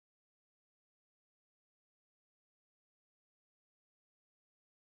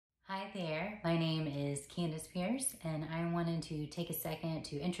Hi there, my name is Candace Pierce and I wanted to take a second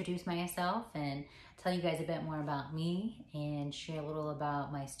to introduce myself and tell you guys a bit more about me and share a little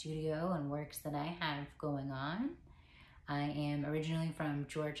about my studio and works that I have going on. I am originally from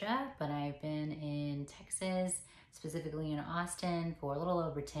Georgia, but I've been in Texas, specifically in Austin, for a little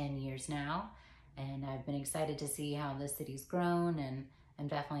over 10 years now. And I've been excited to see how the city's grown, and I'm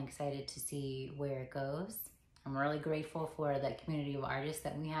definitely excited to see where it goes. I'm really grateful for the community of artists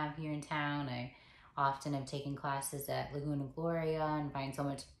that we have here in town. I often have taken classes at Laguna Gloria and find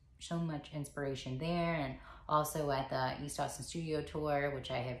so much inspiration there, and also at the East Austin Studio Tour,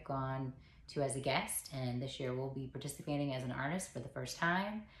 which I have gone to as a guest, and this year we'll be participating as an artist for the first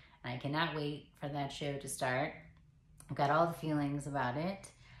time. And I cannot wait for that show to start. I've got all the feelings about it.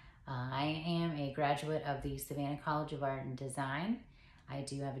 I am a graduate of the Savannah College of Art and Design. I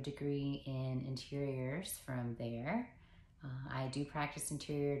do have a degree in interiors from there. I do practice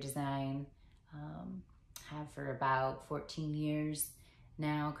interior design, have for about 14 years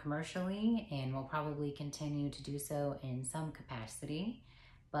now commercially, and will probably continue to do so in some capacity.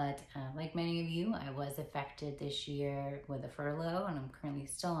 But like many of you, I was affected this year with a furlough, and I'm currently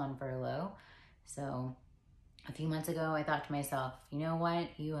still on furlough. So a few months ago, I thought to myself, you know what?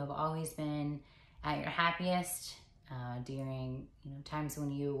 You have always been at your happiest during times when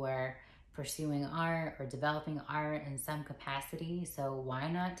you were pursuing art or developing art in some capacity. So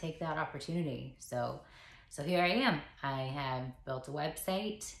why not take that opportunity? So here I am. I have built a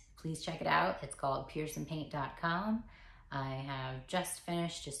website. Please check it out. It's called pearsonpaint.com. I have just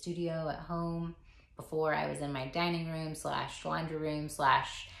finished a studio at home. Before, I was in my dining room / laundry room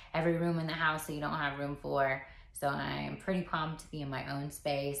 / every room in the house that you don't have room for. So I am pretty pumped to be in my own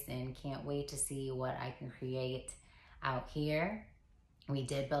space and can't wait to see what I can create out here. We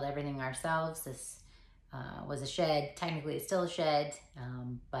did build everything ourselves. This was a shed. Technically, it's still a shed,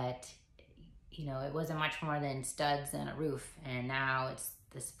 but it wasn't much more than studs and a roof. And now it's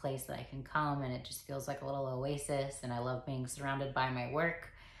this place that I can come, and it just feels like a little oasis. And I love being surrounded by my work.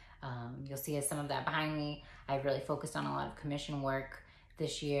 You'll see some of that behind me. I've really focused on a lot of commission work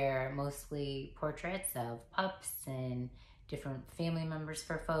this year, mostly portraits of pups and different family members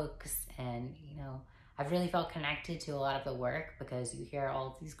for folks. And I've really felt connected to a lot of the work because you hear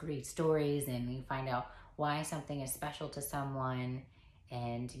all these great stories and you find out why something is special to someone.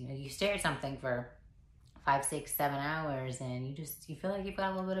 And you stare at something for 5, 6, 7 hours, and you feel like you've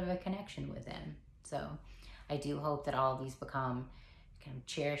got a little bit of a connection with them. So I do hope that all of these become kind of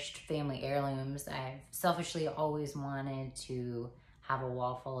cherished family heirlooms. I've selfishly always wanted to have a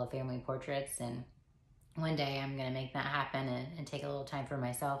wall full of family portraits, and one day I'm gonna make that happen and take a little time for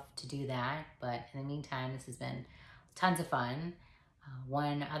myself to do that. But in the meantime, this has been tons of fun.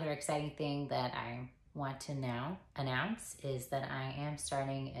 One other exciting thing that I want to now announce is that I am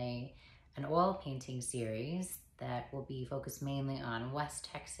starting an oil painting series that will be focused mainly on West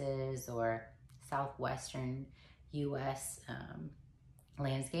Texas or southwestern US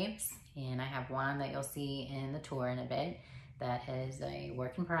landscapes. And I have one that you'll see in the tour in a bit that is a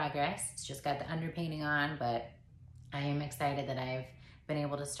work in progress. It's just got the underpainting on, but I am excited that I've been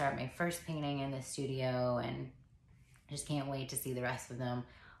able to start my first painting in the studio, and just can't wait to see the rest of them,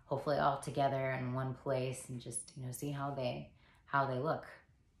 hopefully all together in one place, and just see how they look.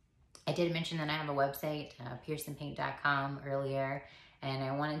 I did mention that I have a website, pearsonpaint.com, earlier, and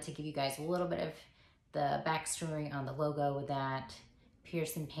I wanted to give you guys a little bit of the backstory on the logo with that.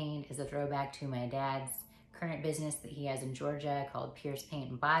 Pearson Paint is a throwback to my dad's current business that he has in Georgia called Pierce Paint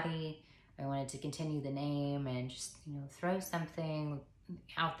and Body. I wanted to continue the name and just throw something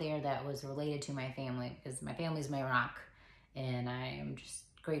out there that was related to my family, because my family's my rock, and I am just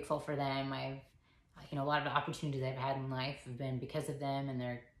grateful for them. I've a lot of the opportunities I've had in life have been because of them and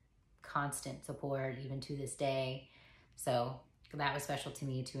their constant support even to this day. So that was special to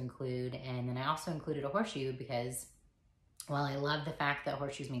me to include. And then I also included a horseshoe because while I love the fact that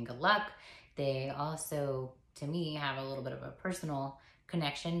horseshoes mean good luck, they also, to me, have a little bit of a personal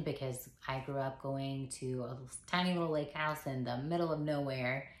connection because I grew up going to a tiny little lake house in the middle of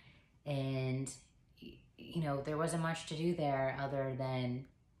nowhere, and there wasn't much to do there other than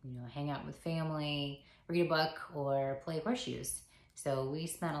hang out with family, read a book, or play horseshoes. So we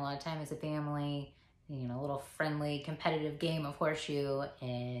spent a lot of time as a family, a little friendly competitive game of horseshoe,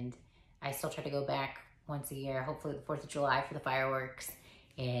 and I still try to go back once a year, hopefully the 4th of July for the fireworks,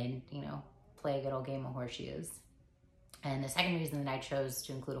 and play a good old game of horseshoes. And the second reason that I chose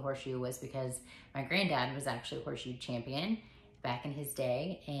to include a horseshoe was because my granddad was actually a horseshoe champion back in his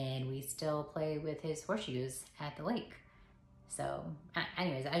day, and we still play with his horseshoes at the lake. So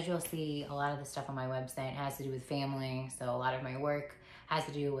anyways, as you'll see, a lot of the stuff on my website has to do with family. So a lot of my work has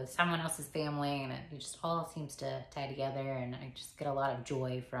to do with someone else's family, and it just all seems to tie together, and I just get a lot of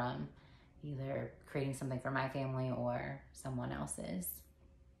joy from either creating something for my family or someone else's.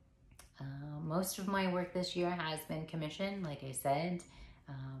 Most of my work this year has been commissioned, like I said,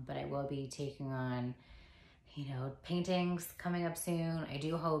 but I will be taking on, paintings coming up soon. I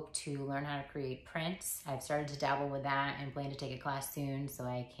do hope to learn how to create prints. I've started to dabble with that and plan to take a class soon so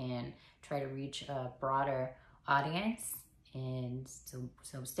I can try to reach a broader audience. And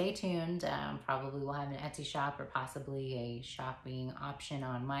so stay tuned. Probably we'll have an Etsy shop or possibly a shopping option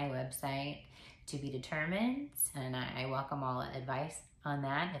on my website to be determined. And I welcome all advice on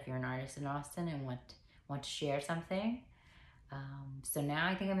that if you're an artist in Austin and want to share something. So now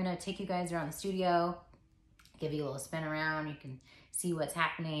I think I'm gonna take you guys around the studio, give you a little spin around. You can see what's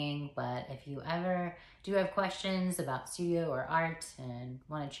happening, but if you ever do have questions about studio or art and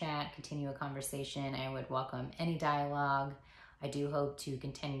want to chat, continue a conversation, I would welcome any dialogue. I do hope to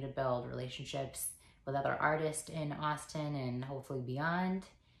continue to build relationships with other artists in Austin and hopefully beyond,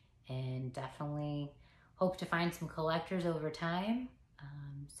 and definitely hope to find some collectors over time.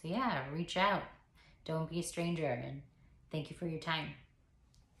 So yeah, reach out. Don't be a stranger, and thank you for your time.